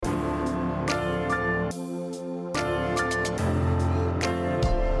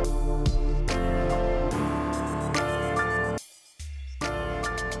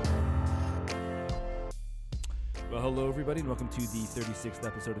Hello, everybody, and welcome to the 36th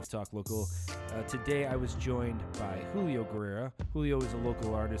episode of Talk Local. Today, I was joined by Julio Guerrera. Julio is a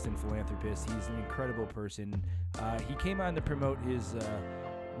local artist and philanthropist. He's an incredible person. He came on to promote his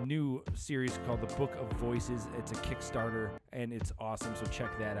new series called The Book of Voices. It's a Kickstarter, and it's awesome, so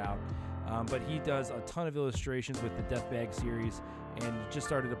check that out. But he does a ton of illustrations with the Death Bag series, and just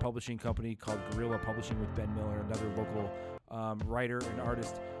started a publishing company called Guerrilla Publishing with Ben Miller, another local writer and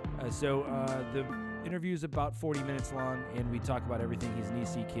artist. The interview is about 40 minutes long, and we talk about everything. He's an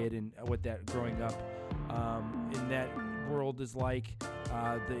EC kid and what that growing up in that world is like.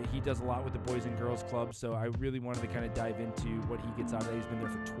 He does a lot with the Boys and Girls Club, so I really wanted to kind of dive into what he gets out of that. He's been there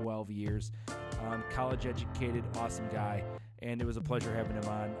for 12 years. College educated, awesome guy, and it was a pleasure having him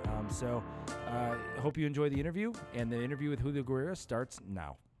on. I hope you enjoy the interview, and the interview with Julio Guerrera starts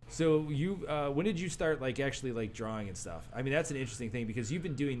now. So you, when did you start actually drawing and stuff? I mean, that's an interesting thing because you've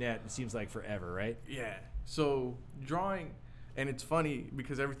been doing that, it seems like forever, right? Yeah. So drawing, and it's funny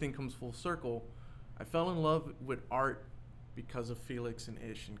because everything comes full circle. I fell in love with art because of Felix and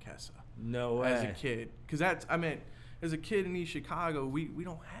Ish and Kessa. No way. As a kid. Because as a kid in East Chicago, we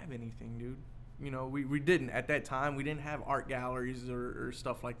don't have anything, dude. You know, we didn't. At that time, we didn't have art galleries or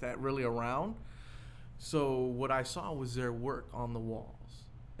stuff like that really around. So what I saw was their work on the walls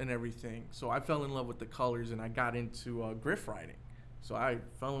and everything. So I fell in love with the colors, and I got into graph writing. So I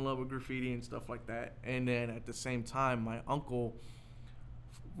fell in love with graffiti and stuff like that. And then at the same time, my uncle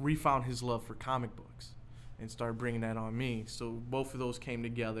refound his love for comic books and started bringing that on me. So both of those came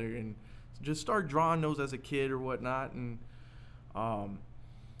together, and just started drawing those as a kid or whatnot, and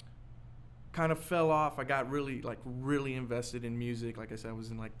kind of fell off. I got really invested in music. Like I said, I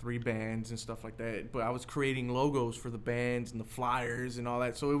was in 3 bands and stuff like that. But I was creating logos for the bands and the flyers and all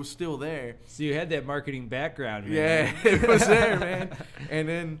that, so it was still there. So you had that marketing background, man. Yeah, it was there, man. And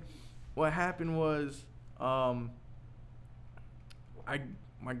then what happened was,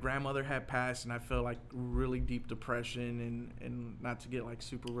 my grandmother had passed, and I felt really deep depression, and not to get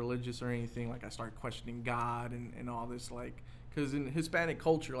super religious or anything. I started questioning God and all this, because in Hispanic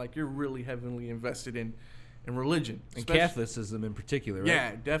culture, you're really heavily invested in religion. And Catholicism in particular, right?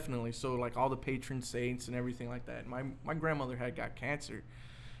 Yeah, definitely. So all the patron saints and everything like that. My grandmother had got cancer,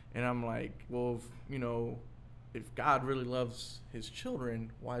 and I'm like, well, if God really loves his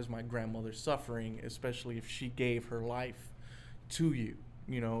children, why is my grandmother suffering, especially if she gave her life to you?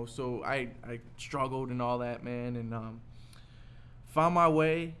 So I struggled and all that, man, and found my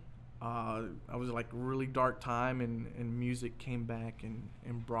way. I was a really dark time, and music came back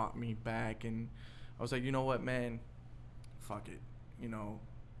and brought me back, and I was like, you know what, man, fuck it.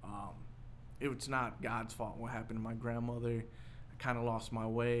 It's not God's fault what happened to my grandmother. I kind of lost my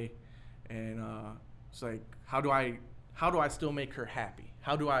way, and it's how do I still make her happy?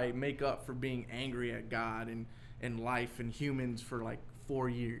 How do I make up for being angry at God and life and humans for 4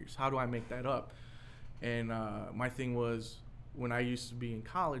 years? How do I make that up? And my thing was, when I used to be in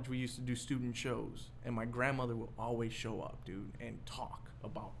college, we used to do student shows, and my grandmother would always show up, dude, and talk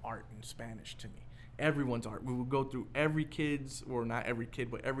about art in Spanish to me. Everyone's art. We would go through every kid's, or not every kid,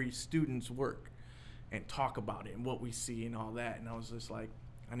 but every student's work and talk about it and what we see and all that. And I was just like,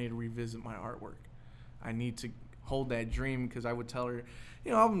 I need to revisit my artwork. I need to hold that dream, because I would tell her,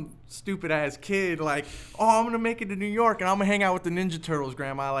 I'm a stupid ass kid, I'm gonna make it to New York and I'm gonna hang out with the Ninja Turtles,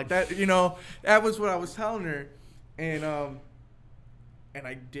 grandma, that. That was what I was telling her, and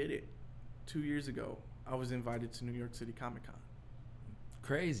I did it 2 years ago. I was invited to New York City Comic Con.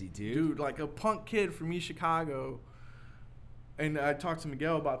 Crazy, dude. Dude, a punk kid from East Chicago, and I talked to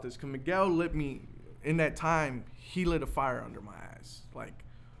Miguel about this, because Miguel lit me in that time. He lit a fire under my ass.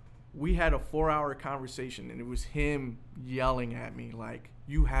 We had a 4-hour conversation, and it was him yelling at me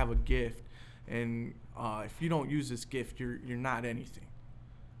you have a gift, and if you don't use this gift, you're not anything,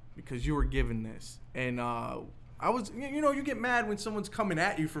 because you were given this. And I was, you get mad when someone's coming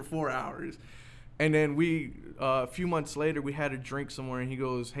at you for 4 hours. And then a few months later, we had a drink somewhere, and he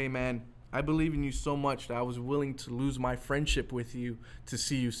goes, hey, man, I believe in you so much that I was willing to lose my friendship with you to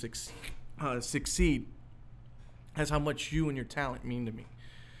see you succeed. That's how much you and your talent mean to me.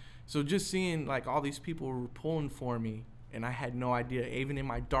 So just seeing all these people were pulling for me, and I had no idea. Even in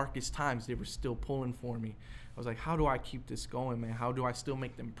my darkest times, they were still pulling for me. I was like, how do I keep this going, man? How do I still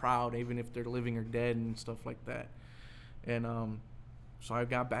make them proud, even if they're living or dead and stuff like that? And so I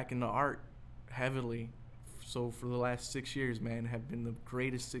got back into art heavily. So for the last 6 years, man, have been the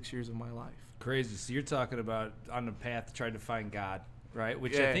greatest 6 years of my life. Crazy. So you're talking about on the path to trying to find God. right?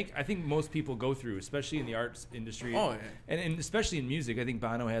 Which Yeah. I think most people go through, especially in the arts industry. Oh, yeah. And especially in music. I think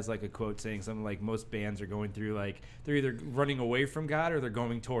Bono has like a quote saying something like most bands are going through like they're either running away from God or they're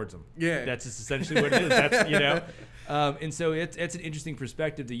going towards him. Yeah. That's just essentially what it is. That's, you know. And so it's an interesting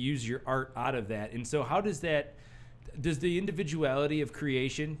perspective to use your art out of that. And so how does the individuality of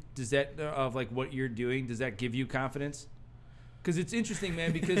creation, does that of like what you're doing, does that give you confidence? Because it's interesting,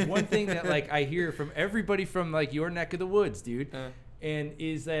 man, because one thing that like I hear from everybody from like your neck of the woods, dude, and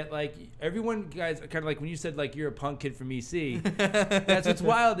is that like everyone guys kind of like when you said like you're a punk kid from EC, that's what's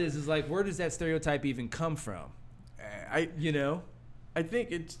wild is like where does that stereotype even come from? I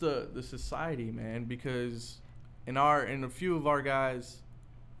think it's the society, man, because in a few of our guys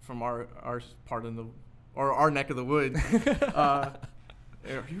from our part of our neck of the woods,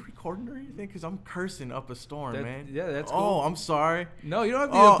 are you recording or anything? Because I'm cursing up a storm, man. Yeah, that's cool. Oh, I'm sorry. No, you don't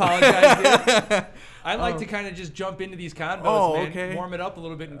have to apologize, dude. I like to kind of just jump into these convos, man. Okay. Warm it up a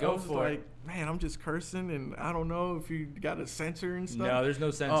little bit and go for it. Man, I'm just cursing, and I don't know if you got a censor and stuff. No, there's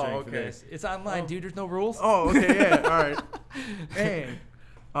no censoring for this. It's online, dude. There's no rules. Oh, okay, yeah, all right.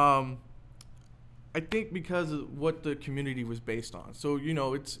 And I think because of what the community was based on. So,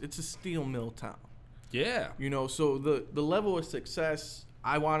 it's a steel mill town. Yeah. So the level of success,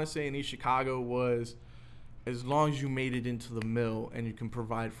 I want to say in East Chicago was as long as you made it into the mill and you can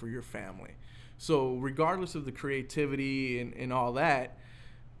provide for your family. So regardless of the creativity and all that,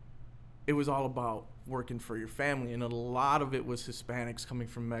 it was all about working for your family. And a lot of it was Hispanics coming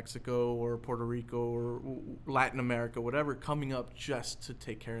from Mexico or Puerto Rico or Latin America, whatever, coming up just to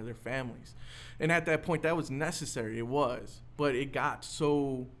take care of their families. And at that point, that was necessary. It was. But it got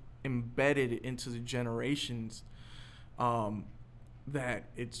so embedded into the generations that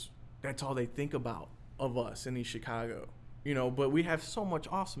that's all they think about of us in East Chicago, but we have so much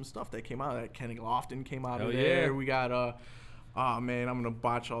awesome stuff that came out of that. Kenny Lofton came out of there. Yeah. We got oh man, I'm gonna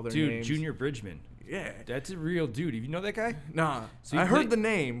botch all their names. Junior Bridgman. Yeah, that's a real dude. You know that guy? Nah. So I heard the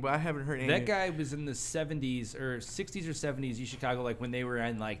name, but I haven't heard anything. That guy was in the 70s or 60s or 70s East Chicago, like when they were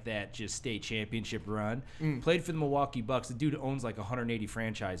in like that just state championship run. Played for the Milwaukee Bucks. The dude owns like 180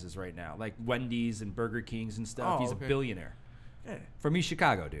 franchises right now, like Wendy's and Burger Kings and stuff. He's a billionaire. Yeah. From East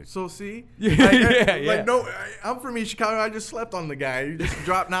Chicago, dude. So see, yeah. No, I'm from East Chicago. I just slept on the guy. You just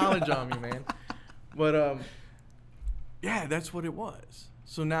dropped knowledge on me, man. But yeah, that's what it was.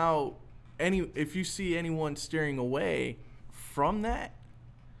 So now, if you see anyone steering away from that,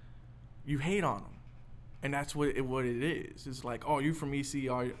 you hate on them, and that's what it is. It's like, oh, you from EC,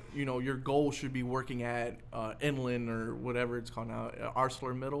 your goal should be working at Inland or whatever it's called now,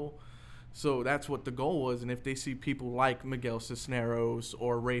 ArcelorMittal. So that's what the goal was. And if they see people like Miguel Cisneros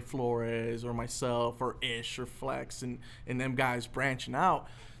or Ray Flores or myself or Ish or Flex and them guys branching out,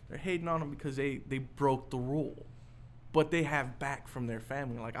 they're hating on them because they broke the rule. But they have back from their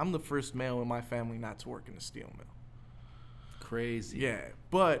family. Like, I'm the first male in my family not to work in a steel mill. Crazy. Yeah.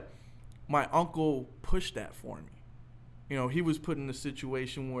 But my uncle pushed that for me. He was put in a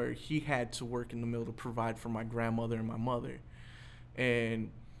situation where he had to work in the mill to provide for my grandmother and my mother.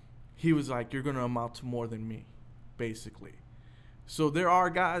 And he was like, you're going to amount to more than me, basically. So there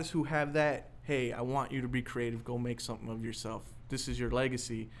are guys who have that, hey, I want you to be creative. Go make something of yourself. This is your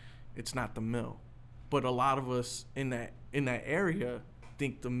legacy. It's not the mill. But a lot of us in that area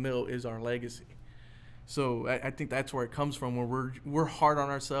think the mill is our legacy. So I think that's where it comes from, where we're hard on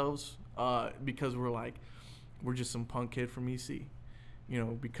ourselves because we're just some punk kid from EC.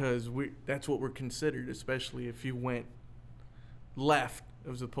 Because that's what we're considered, especially if you went left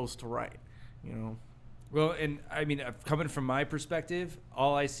as opposed to right, Well, and I mean, coming from my perspective,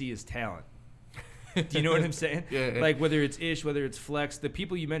 all I see is talent. Do you know what I'm saying? Yeah. Like whether it's Ish, whether it's Flex, the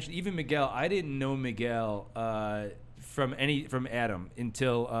people you mentioned, even Miguel. I didn't know Miguel from Adam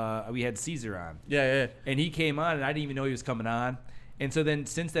until we had Caesar on. Yeah. And he came on, and I didn't even know he was coming on. And so then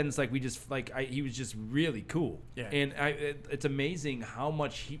since then, it's like he was just really cool. Yeah. And it's amazing how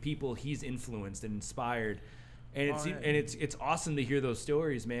much people he's influenced and inspired. And it's awesome to hear those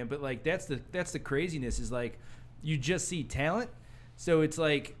stories, man. But like that's the craziness is like you just see talent. So it's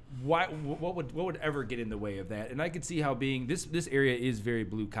like what would ever get in the way of that? And I could see how being this area is very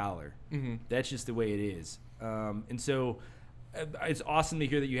blue collar. Mm-hmm. That's just the way it is. And so it's awesome to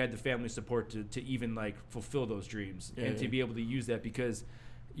hear that you had the family support to even like fulfill those dreams and to be able to use that because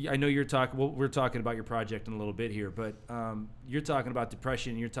I know you're talking. Well, we're talking about your project in a little bit here, but you're talking about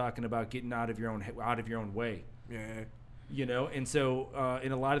depression. You're talking about getting out of your own way. Yeah. And so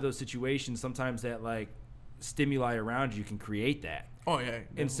in a lot of those situations, sometimes that like stimuli around you can create that. Oh yeah.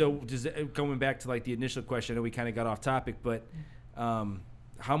 Definitely. And so going back to like the initial question, I know we kind of got off topic, but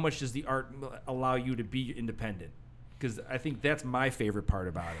how much does the art allow you to be independent? Because I think that's my favorite part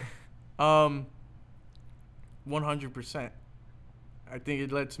about it. 100%. I think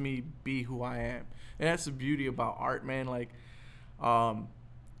it lets me be who I am, and that's the beauty about art, man. Like, I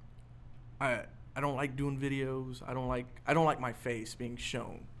don't like doing videos. I don't like my face being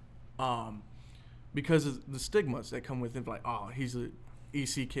shown, because of the stigmas that come with it. Like, oh, he's a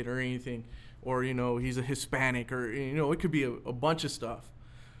EC kid or anything, or he's a Hispanic, or it could be a bunch of stuff.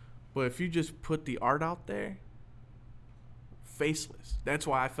 But if you just put the art out there, faceless. That's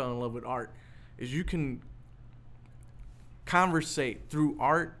why I fell in love with art. Is you can conversate through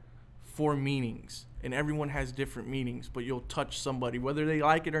art for meanings, and everyone has different meanings, but you'll touch somebody whether they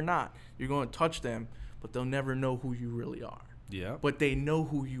like it or not. You're going to touch them, but they'll never know who you really are. Yeah. But they know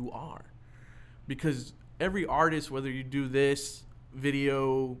who you are, because every artist, whether you do this,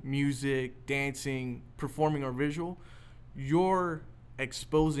 video, music, dancing, performing, or visual, you're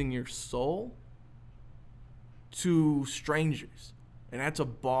exposing your soul to strangers, and that's a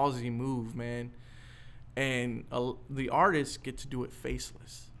ballsy move, man. And the artists get to do it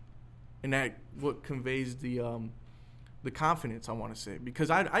faceless, and that what conveys the confidence, I want to say, because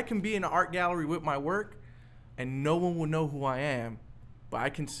I can be in an art gallery with my work and no one will know who I am, but I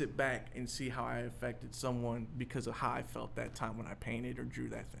can sit back and see how I affected someone because of how I felt that time when I painted or drew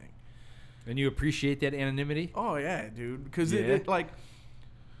that thing. And you appreciate that anonymity? Oh yeah, dude, because it like,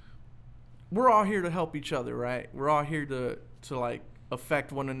 we're all here to help each other, right? We're all here to like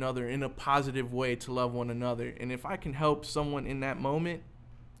affect one another in a positive way, to love one another. And if I can help someone in that moment,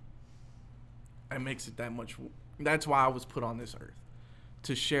 it makes it that much. That's why I was put on this earth,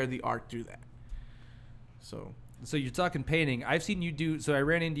 to share the art through that. So you're talking painting. I've seen you do. So I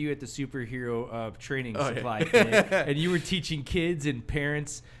ran into you at the superhero training supply thing, and you were teaching kids and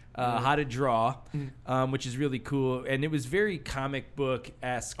parents how to draw, which is really cool. And it was very comic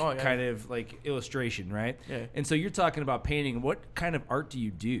book-esque kind of like illustration, right? Yeah. And so you're talking about painting. What kind of art do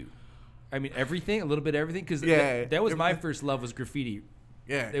you do? I mean, everything, a little bit of everything? Because that was my first love, was graffiti.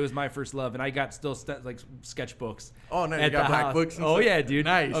 Yeah. It was my first love, and I got still like sketchbooks. Oh, no, you got black books and Oh, stuff? yeah, dude.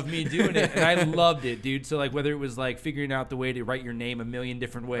 Nice. Of me doing it, and I loved it, dude. So, like, whether it was, like, figuring out the way to write your name a million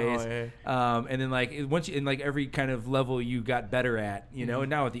different ways, and then, like, once you, in, like, every kind of level you got better at, you know, and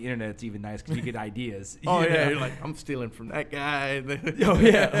now with the internet, it's even nice because you get ideas. You're like, I'm stealing from that guy. Oh,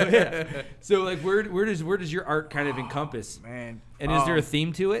 yeah. So, like, where does your art kind of encompass? Man. And is there a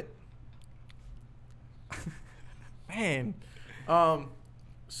theme to it? Man.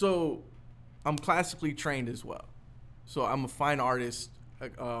 So I'm classically trained as well. So I'm a fine artist,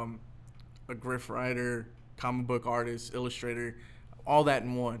 a graph writer, comic book artist, illustrator, all that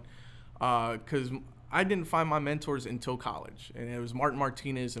in one. Because I didn't find my mentors until college, and it was Martin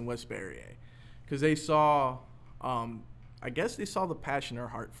Martinez and Wes Barrier. Because they saw, I guess they saw the passion or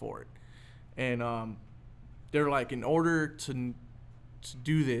heart for it. And they're like, in order to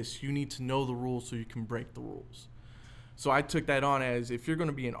do this, you need to know the rules so you can break the rules. So I took that on as, if you're going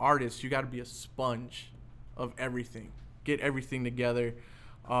to be an artist, you got to be a sponge of everything. Get everything together.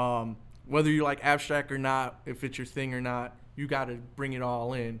 Whether you like abstract or not, if it's your thing or not, you got to bring it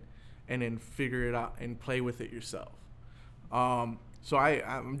all in and then figure it out and play with it yourself. So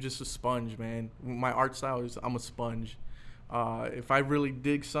I'm just a sponge, man. My art style is, I'm a sponge. If I really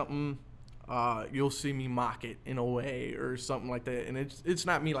dig something, you'll see me mock it in a way or something like that. And it's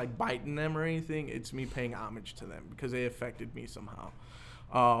not me like biting them or anything. It's me paying homage to them because they affected me somehow.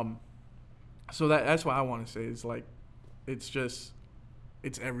 So that's what I want to say is, like, it's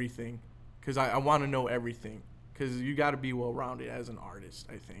everything. Because I want to know everything. Because you got to be well-rounded as an artist,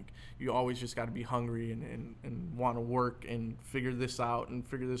 I think. You always just got to be hungry and want to work and figure this out and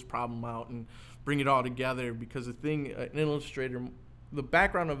figure this problem out and bring it all together. Because the thing, an illustrator, the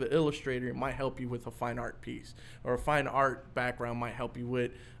background of an illustrator might help you with a fine art piece, or a fine art background might help you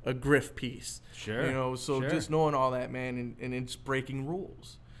with a griff piece. Sure. You know, so just knowing all that, man, and it's breaking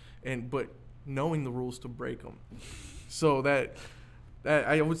rules, but knowing the rules to break them. So that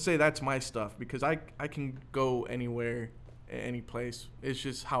I would say that's my stuff, because I can go anywhere, any place. It's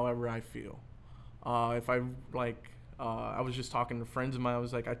just however I feel. If I I was just talking to friends of mine. I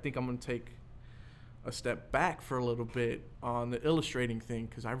was like, I think I'm gonna take a step back for a little bit on the illustrating thing,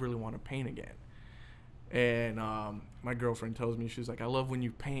 because I really want to paint again. And my girlfriend tells me, she's like, I love when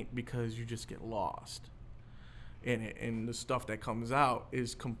you paint because you just get lost in it, and the stuff that comes out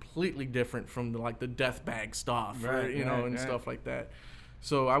is completely different from the death bag stuff, and stuff like that.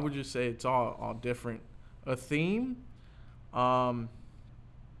 So I would just say it's all different. A theme, I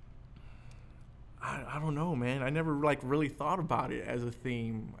don't know, man. I never really thought about it as a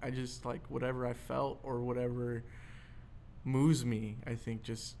theme. I just whatever I felt or whatever moves me, I think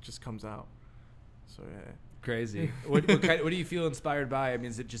just comes out. So yeah. Crazy. What do you feel inspired by? I mean,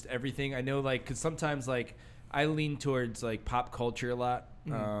 is it just everything? I know, like, because sometimes, like, I lean towards, like, pop culture a lot,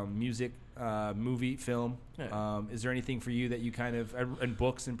 music, movie, film. Yeah. Is there anything for you that you kind of, and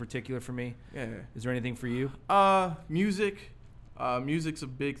books in particular for me? Yeah. Is there anything for you? Music. Music's a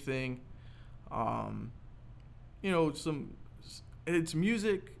big thing. It's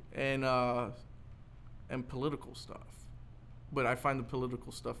music and political stuff. But I find the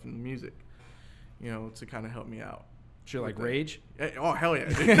political stuff in the music, to kind of help me out. Sure, like Rage? Oh, hell yeah.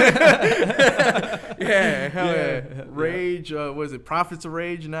 Yeah, hell yeah. Rage, what is it? Prophets of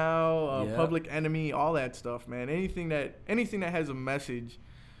Rage now, Public Enemy, all that stuff, man. Anything that has a message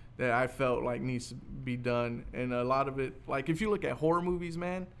that I felt like needs to be done. And a lot of it, like if you look at horror movies,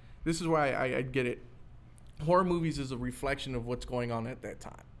 man, this is where I get it. Horror movies is a reflection of what's going on at that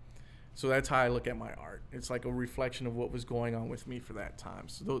time. So that's how I look at my art. It's like a reflection of what was going on with me for that time.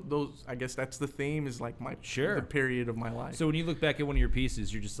 So those, I guess that's the theme, is like the period of my life. So when you look back at one of your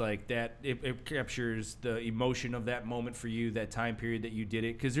pieces, you're just like that. It captures the emotion of that moment for you, that time period that you did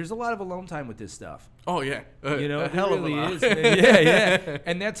it. Because there's a lot of alone time with this stuff. Oh yeah, a hell really of a lot. is. Yeah.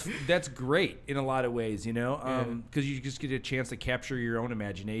 And that's great in a lot of ways, because you just get a chance to capture your own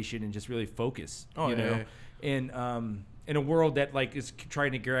imagination and just really focus. And in a world that like is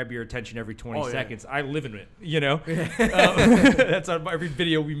trying to grab your attention every 20 seconds, I live in it. That's every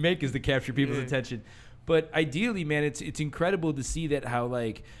video we make is to capture people's attention. But ideally, man, it's incredible to see that how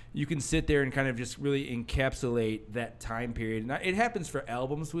like you can sit there and kind of just really encapsulate that time period. And it happens for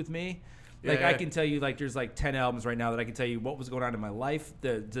albums with me. Like I can tell you, like there's like 10 albums right now that I can tell you what was going on in my life,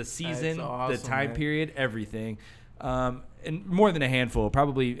 the season, the time period, everything. And more than a handful,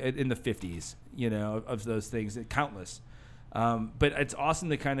 probably in the 50s, of those things, countless. But it's awesome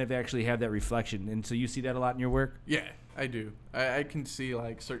to kind of actually have that reflection. And so you see that a lot in your work? Yeah, I do. I can see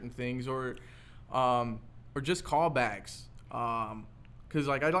like certain things or just callbacks. Cause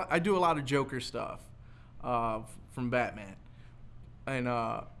like I do a lot of Joker stuff, from Batman. And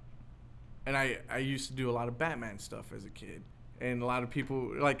I used to do a lot of Batman stuff as a kid. And a lot of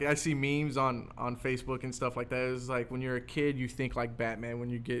people, like I see memes on Facebook and stuff like that. It's like when you're a kid, you think like Batman.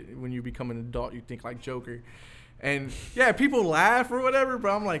 When you become an adult, you think like Joker. And yeah, people laugh or whatever, but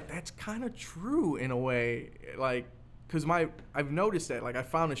I'm like, that's kind of true in a way. Like, cause I've noticed that. Like, I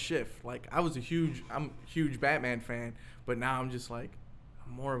found a shift. Like, I'm a huge Batman fan, but now I'm just like,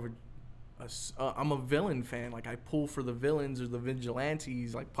 I'm more of I'm a villain fan. Like, I pull for the villains or the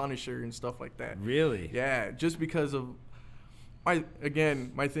vigilantes, like Punisher and stuff like that. Really? Yeah, just because of my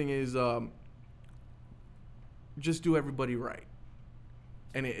thing is just do everybody right.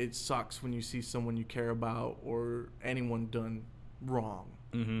 And it sucks when you see someone you care about or anyone done wrong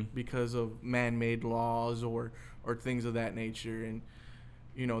because of man-made laws or things of that nature. And,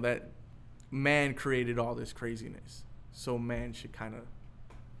 that man created all this craziness. So man should kind of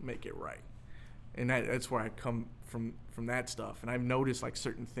make it right. And that's where I come from that stuff. And I've noticed like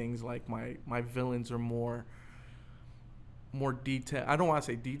certain things, like my villains are more detailed. I don't want to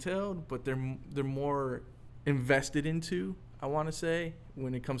say detailed, but they're more invested into, I want to say,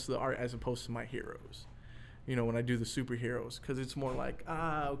 when it comes to the art as opposed to my heroes. When I do the superheroes, because it's more like,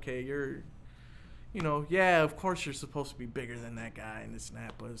 okay, you're, of course you're supposed to be bigger than that guy and this and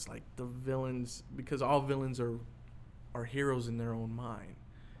that, but it's like the villains, because all villains are heroes in their own mind.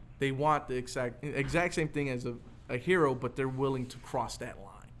 They want the exact same thing as a hero, but they're willing to cross that line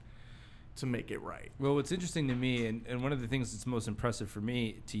to make it right. Well, what's interesting to me, and one of the things that's most impressive for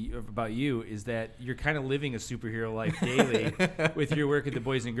me about you is that you're kind of living a superhero life daily with your work at the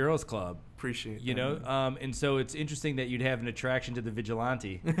Boys and Girls Club. Appreciate that. And so it's interesting that you'd have an attraction to the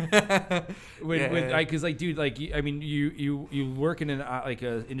vigilante. Because, dude, you work in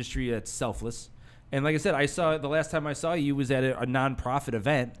an industry that's selfless. And like I said, the last time I saw you was at a nonprofit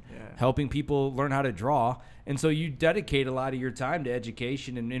event, helping people learn how to draw. And so you dedicate a lot of your time to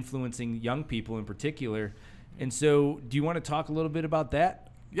education and influencing young people in particular. And so do you want to talk a little bit about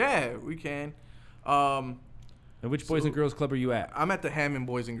that? Yeah, we can. And which Boys and Girls Club are you at? I'm at the Hammond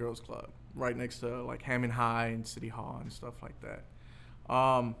Boys and Girls Club, right next to like Hammond High and City Hall and stuff like that.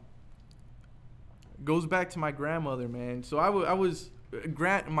 Goes back to my grandmother, man. So I was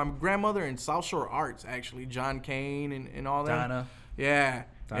my grandmother in South Shore Arts, actually, John Kane and all that. Donna. Yeah.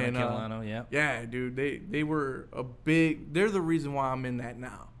 Donna Kilano, yeah. Yeah, dude. They were they're the reason why I'm in that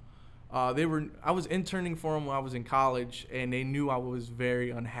now. I was interning for them when I was in college, and they knew I was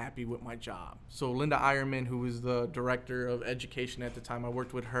very unhappy with my job. So Linda Ironman, who was the director of education at the time, I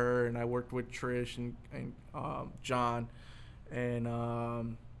worked with her, and I worked with Trish and John,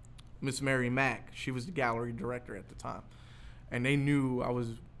 and Miss Mary Mack. She was the gallery director at the time. And they knew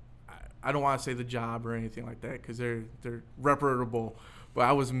I don't want to say the job or anything like that because they're reputable, but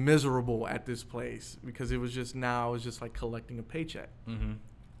I was miserable at this place because it was just like collecting a paycheck. Mm-hmm.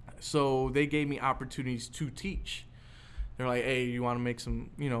 So they gave me opportunities to teach. They're like, hey, you want to make some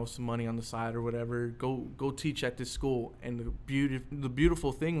money on the side or whatever, go teach at this school. And the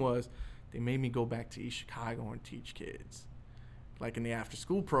beautiful thing was they made me go back to East Chicago and teach kids, like in the after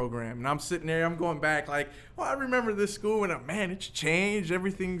school program. And I'm sitting there, I'm going back like, well, I remember this school and man, it's changed.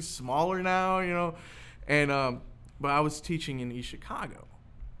 Everything's smaller now, And but I was teaching in East Chicago,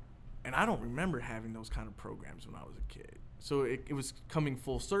 and I don't remember having those kind of programs when I was a kid. So it was coming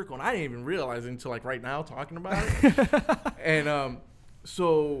full circle, and I didn't even realize it until like right now talking about it. And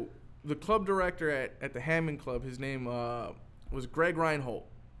so the club director at the Hammond Club, his name was Greg Reinhold,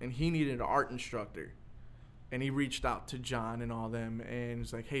 and he needed an art instructor. And he reached out to John and all them, and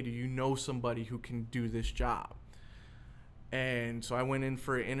was like, hey, do you know somebody who can do this job? And so I went in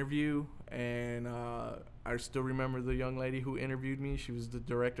for an interview, and I still remember the young lady who interviewed me. She was the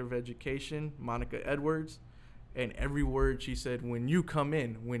director of education, Monica Edwards. And every word she said, when you come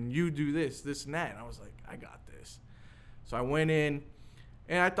in, when you do this, and that. And I was like, I got this. So I went in,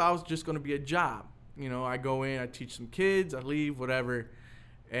 and I thought it was just going to be a job. I go in, I teach some kids, I leave, whatever.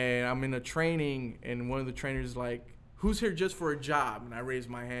 And I'm in a training, and one of the trainers is like, who's here just for a job? And I raise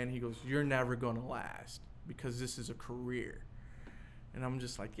my hand. He goes, you're never going to last because this is a career. And I'm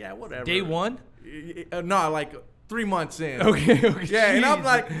just like, yeah, whatever. Day one? No, like 3 months in. Okay. Yeah, Jeez. And I'm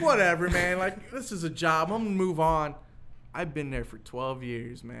like, whatever, man. Like, this is a job. I'm going to move on. I've been there for 12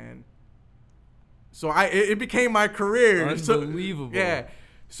 years, man. So it became my career. Unbelievable. So, yeah.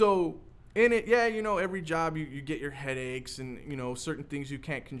 So in it, yeah, every job you get your headaches and, certain things you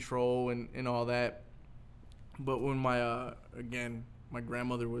can't control and all that. But when my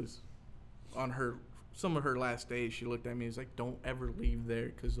grandmother was on some of her last days, she looked at me and was like, don't ever leave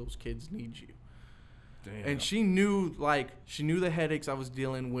there because those kids need you. Damn. And she knew the headaches I was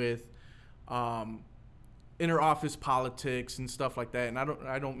dealing with, inner office politics and stuff like that. And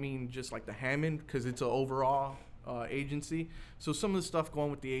I don't mean just like the Hammond, because it's an overall agency. So some of the stuff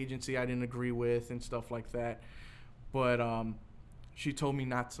going with the agency I didn't agree with and stuff like that. But she told me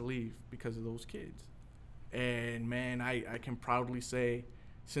not to leave because of those kids. And man, I can proudly say,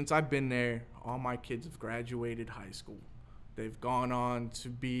 since I've been there, all my kids have graduated high school. They've gone on to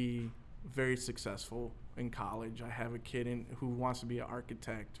be very successful in college. I have a kid who wants to be an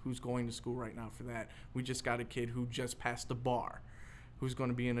architect, who's going to school right now for that. We just got a kid who just passed the bar, who's going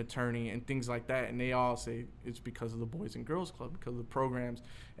to be an attorney and things like that. And they all say it's because of the Boys and Girls Club, because of the programs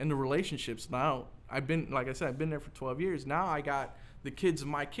and the relationships. Now, like I said, I've been there for 12 years. Now I got the kids of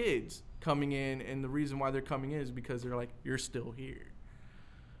my kids coming in, and the reason why they're coming in is because they're like, you're still here.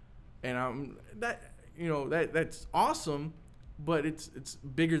 And that's awesome, but it's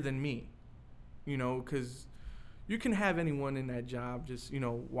bigger than me, because you can have anyone in that job just,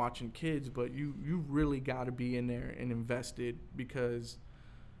 watching kids, but you really got to be in there and invested, because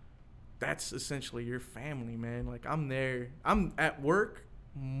that's essentially your family, man. Like, I'm at work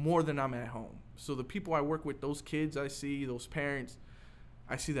more than I'm at home. So the people I work with, those kids I see, those parents,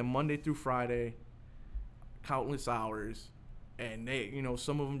 I see them Monday through Friday, countless hours. And they,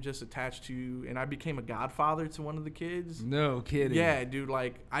 some of them just attached to you. And I became a godfather to one of the kids. No kidding. Yeah, dude.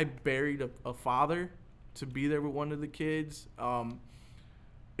 Like, I buried a father to be there with one of the kids.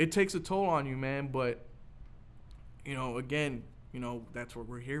 It takes a toll on you, man. But, again, that's what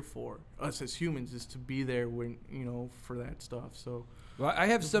we're here for. Us as humans is to be there when, for that stuff. So. Well, I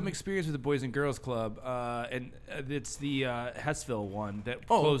have some experience with the Boys and Girls Club, and it's the Hessville one that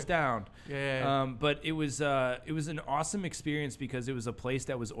closed down. Yeah. But it was an awesome experience because it was a place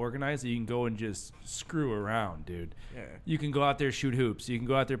that was organized that you can go and just screw around, dude. Yeah. You can go out there, shoot hoops. You can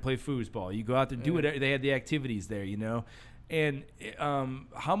go out there, play foosball. You go out there, do whatever. They had the activities there, And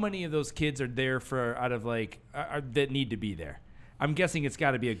how many of those kids are there that need to be there? I'm guessing it's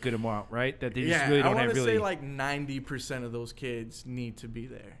got to be a good amount, right? That they just really don't have really. I want to say like 90% of those kids need to be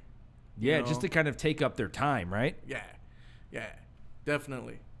there. Yeah, just to kind of take up their time, right? Yeah,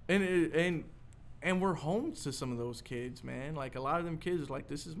 definitely. And we're homes to some of those kids, man. Like, a lot of them kids are like,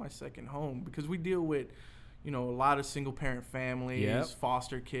 this is my second home, because we deal with, a lot of single parent families,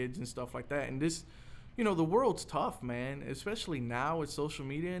 foster kids and stuff like that. And this, the world's tough, man, especially now with social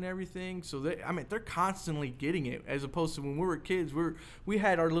media and everything. So they're constantly getting it, as opposed to when we were kids, we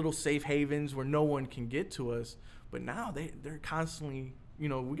had our little safe havens where no one can get to us. But now they're constantly, we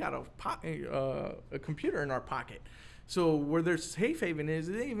got a computer in our pocket. So where their safe haven is,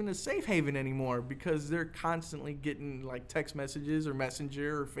 it ain't even a safe haven anymore, because they're constantly getting like text messages or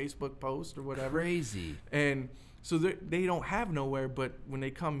Messenger or Facebook posts or whatever. Crazy. And So they don't have nowhere. But when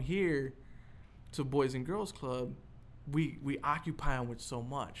they come here to Boys and Girls Club, we occupy them with so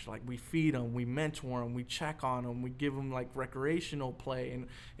much. Like, we feed them, we mentor them, we check on them, we give them like recreational play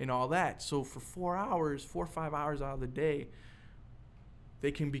and all that. So for 4 or 5 hours out of the day,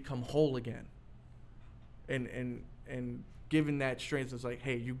 they can become whole again. And given that strength, it's like,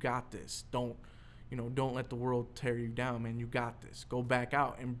 hey, you got this. Don't let the world tear you down, man. You got this. Go back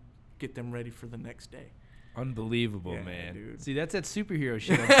out and get them ready for the next day. Unbelievable, Yeah, man. dude. See, that's that superhero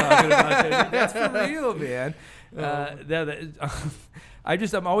shit I'm talking about. Dude. That's for real, man.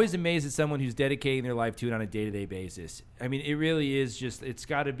 I'm always amazed at someone who's dedicating their life to it on a day-to-day basis. I mean, it really is just, it's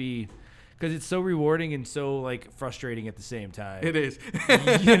got to be, because it's so rewarding and so like frustrating at the same time. It is.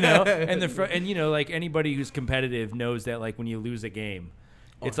 And you know, like anybody who's competitive knows that like when you lose a game,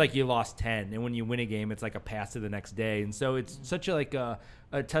 it's like you lost 10, and when you win a game, it's like a pass to the next day. And so it's such a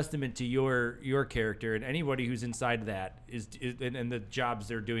testament to your character, and anybody who's inside that is and the jobs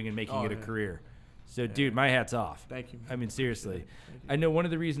they're doing and making it a career. So, dude, my hat's off. Thank you. I mean, seriously. I know one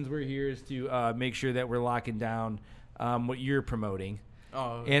of the reasons we're here is to make sure that we're locking down what you're promoting.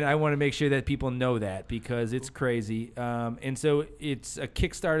 And I want to make sure that people know that, because it's crazy. And so it's a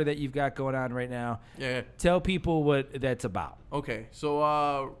Kickstarter that you've got going on right now. Yeah. Tell people what that's about. Okay.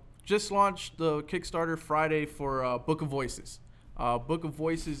 So just launched the Kickstarter Friday for Book of Voices. Book of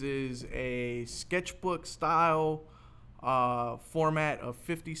Voices is a sketchbook style format of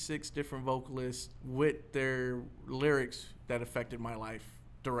 56 different vocalists with their lyrics that affected my life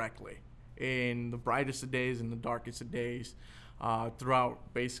directly in the brightest of days and the darkest of days.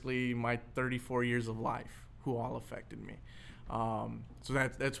 Throughout basically my 34 years of life, who all affected me. So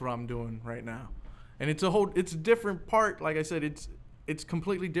that's what I'm doing right now, and it's a different part. Like I said, it's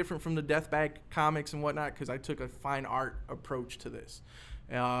completely different from the Deathbag comics and whatnot, because I took a fine art approach to this.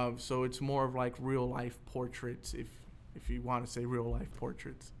 So it's more of like real life portraits, if you want to say real life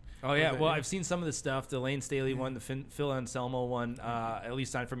portraits. Oh, yeah. Well, I've seen some of the stuff, the Lane Staley one, the Phil Anselmo one, at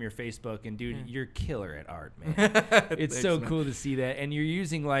least on from your Facebook. And, dude, you're killer at art, man. It's so cool to see that. And you're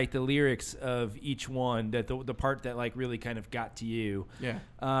using, like, the lyrics of each one, that the part that, like, really kind of got to you. Yeah.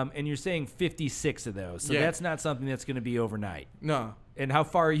 And you're saying 56 of those. So that's not something that's going to be overnight. No. And how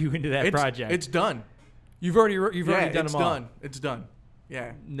far are you into that project? It's done. You've already done them all. It's done.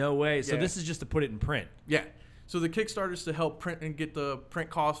 Yeah. No way. So this is just to put it in print. Yeah. So the Kickstarter is to help print and get the print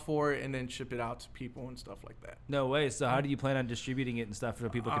costs for it, and then ship it out to people and stuff like that. No way. So how do you plan on distributing it and stuff so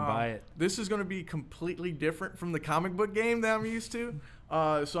people can buy it? This is going to be completely different from the comic book game that I'm used to.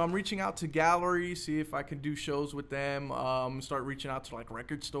 So I'm reaching out to galleries, see if I can do shows with them. Start reaching out to like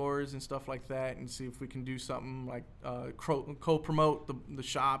record stores and stuff like that, and see if we can do something like co-promote the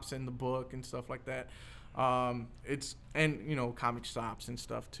shops and the book and stuff like that. Comic shops and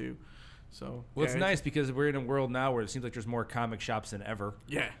stuff too. So it's nice because we're in a world now where it seems like there's more comic shops than ever.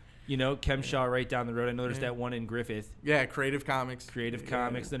 Yeah. You know, Chemshaw right down the road. I know there's that one in Griffith. Yeah, Creative Comics.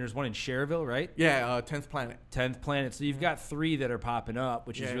 Comics. Then there's one in Cherville, right? Yeah, 10th Planet. 10th Planet. So you've got 3 that are popping up,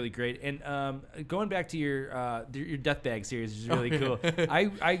 which is really great. And going back to your Deathbag series, which is really cool.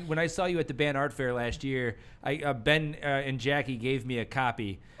 When I saw you at the band art fair last year, Ben and Jackie gave me a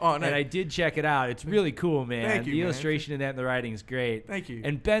copy. Oh, nice. And I did check it out. It's really cool, man. Thank you, the illustration in that and the writing is great. Thank you.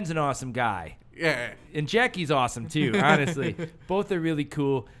 And Ben's an awesome guy. Yeah. And Jackie's awesome too, honestly. Both are really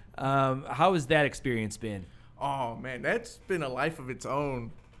cool. How has that experience been? Oh, man, that's been a life of its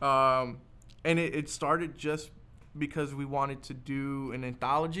own. And it started just because we wanted to do an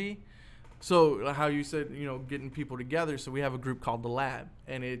anthology. So how you said, getting people together. So we have a group called The Lab,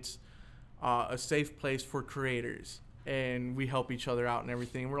 and it's a safe place for creators. And we help each other out and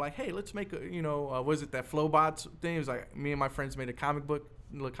everything. We're like, hey, let's make was it that Flowbots thing? It was like me and my friends made a comic book.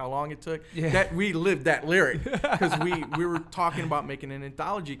 Look how long it took. Yeah. That we lived that lyric, because we were talking about making an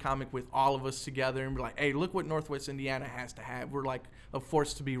anthology comic with all of us together, and we're like, hey, look what Northwest Indiana has to have. We're like a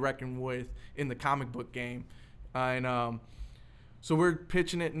force to be reckoned with in the comic book game. So we're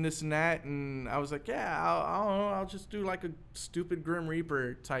pitching it and this and that, and I was like, yeah, I'll just do like a stupid Grim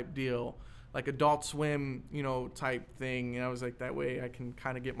Reaper type deal, like Adult Swim, type thing. And I was like, that way I can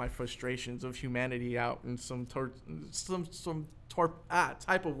kind of get my frustrations of humanity out in some type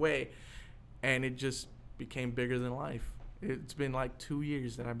of way. And it just became bigger than life. It's been like 2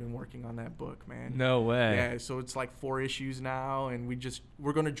 years that I've been working on that book, man. No way. Yeah, so it's like 4 issues now, and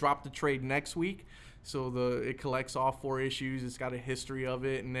we're going to drop the trade next week. So it collects all 4 issues. It's got a history of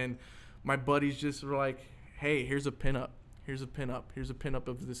it. And then my buddies just were like, hey, here's a pinup. Here's a pinup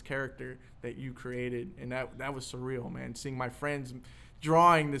of this character that you created. And that was surreal, man. Seeing my friends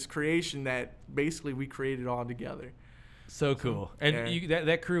drawing this creation that basically we created all together. So cool. And yeah. you,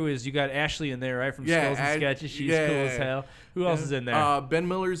 that crew is, you got Ashley in there, right? From Yeah, Skulls and Sketches. She's yeah, cool as hell. Who else is in there? Ben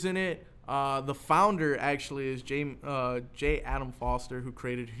Miller's in it. The founder actually is J. Adam Foster, who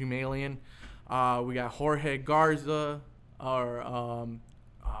created Humalian. We got Jorge Garza, or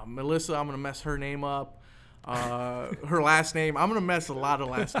Melissa. I'm gonna mess her name up. Her last name. I'm gonna mess a lot of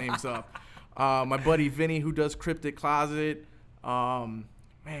last names up. My buddy Vinny, who does Cryptic Closet.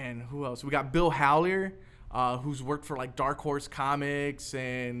 Man, who else? We got Bill Howlier, who's worked for like Dark Horse Comics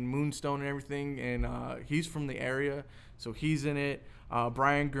and Moonstone and everything, and he's from the area, so he's in it.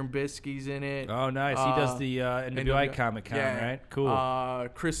 Brian Grumbisky's in it. Oh, nice. He does the NWI Comic Con, right? Cool.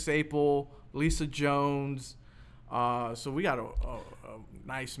 Chris Saple, Lisa Jones. So we got a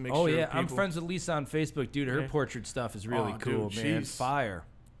nice mixture. Oh yeah, of people. I'm friends with Lisa on Facebook, dude. Her portrait stuff is really cool, dude, man. she's Fire.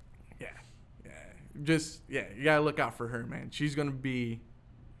 Yeah. You gotta look out for her, man. She's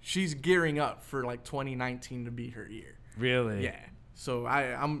gearing up for like 2019 to be her year. Really? Yeah. So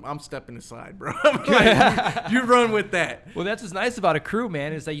I'm stepping aside, bro. Like, you run with that. Well, that's what's nice about a crew,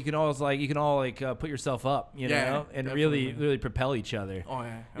 man, is that you can all put yourself up, you know, and definitely. really propel each other. Oh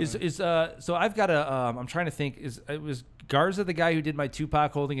yeah. So I've got I'm trying to think, was Garza the guy who did my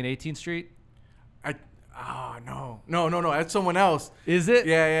Tupac holding in 18th Street? No. That's someone else. Is it?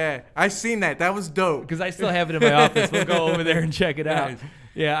 Yeah. I seen that. That was dope. Because I still have it in my office. We'll go over there and check it out.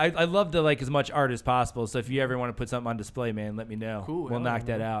 Yeah, I love to like as much art as possible. So if you ever want to put something on display, man, let me know. Cool. We'll knock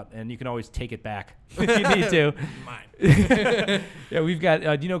that out, and you can always take it back if you need to. Mine. Yeah, we've got.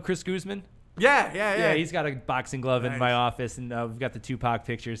 Do you know Chris Guzman? Yeah. Yeah, he's got a boxing glove in my office, and we've got the Tupac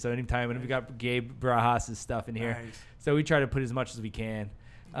pictures. So anytime, and we've got Gabe Barajas' stuff in here. Nice. So we try to put as much as we can.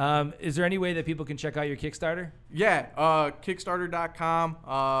 Is there any way that people can check out your Kickstarter? Yeah, Kickstarter.com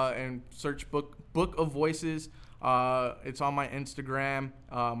and search Book of Voices. It's on my Instagram,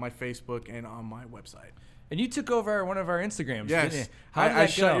 my Facebook, and on my website. And you took over one of our Instagrams, Yes. didn't you? How did I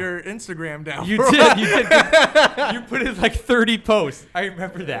that shut go? your Instagram down. You bro. did. You put in like 30 posts. I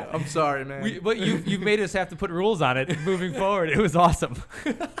remember that. I'm sorry, man. But you made us have to put rules on it moving forward. It was awesome.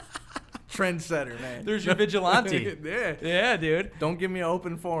 Trendsetter, man. There's your vigilante. Yeah. Yeah, dude. Don't give me an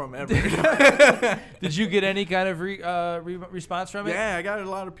open forum ever. Did you get any kind of response from it? Yeah, I got a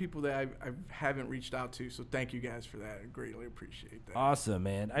lot of people that I haven't reached out to, so thank you guys for that. I greatly appreciate that. Awesome,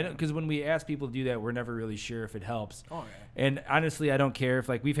 man. I don't, because when we ask people to do that, we're never really sure if it helps. Oh yeah. And honestly, I don't care if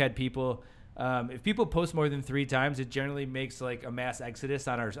like we've had people. If people post more than 3 times, it generally makes like a mass exodus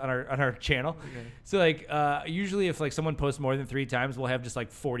on our channel. Okay. So like usually if like someone posts more than 3 times, we'll have just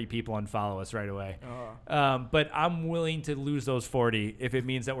like 40 people unfollow us right away. But I'm willing to lose those 40 if it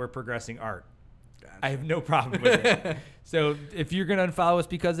means that we're progressing art. Gotcha. I have no problem with it. So if you're gonna unfollow us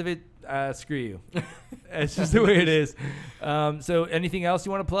because of it, screw you. It's just the way it is. So anything else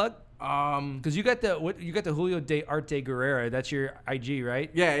you want to plug? Because you got the Julio de Arte Guerrera. That's your IG,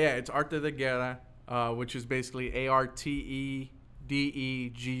 right? Yeah. It's Arte de Guerra, which is basically ARTEDEGUERRA.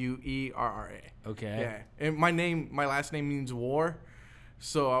 Okay. Yeah, and my last name means war,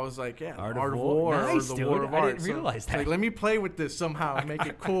 so I was like, yeah, Art of of War, nice, or the dude. War of Art. I didn't realize that. Like, let me play with this somehow and make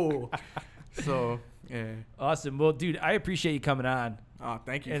it cool. So yeah. Awesome. Well, dude, I appreciate you coming on. Oh,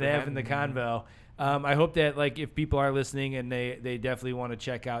 thank you and for having the convo. I hope that like if people are listening and they definitely want to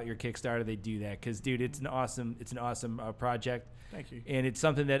check out your Kickstarter, they do that because dude, it's an awesome project. Thank you. And it's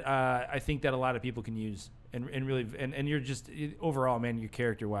something that I think that a lot of people can use and really and you're just overall, man, your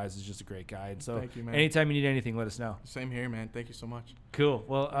character wise is just a great guy. And so thank you, man. Anytime you need anything, let us know. Same here, man. Thank you so much. Cool.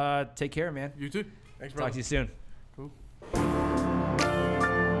 Well, take care, man. You too. Thanks, bro. Talk to you soon. Cool.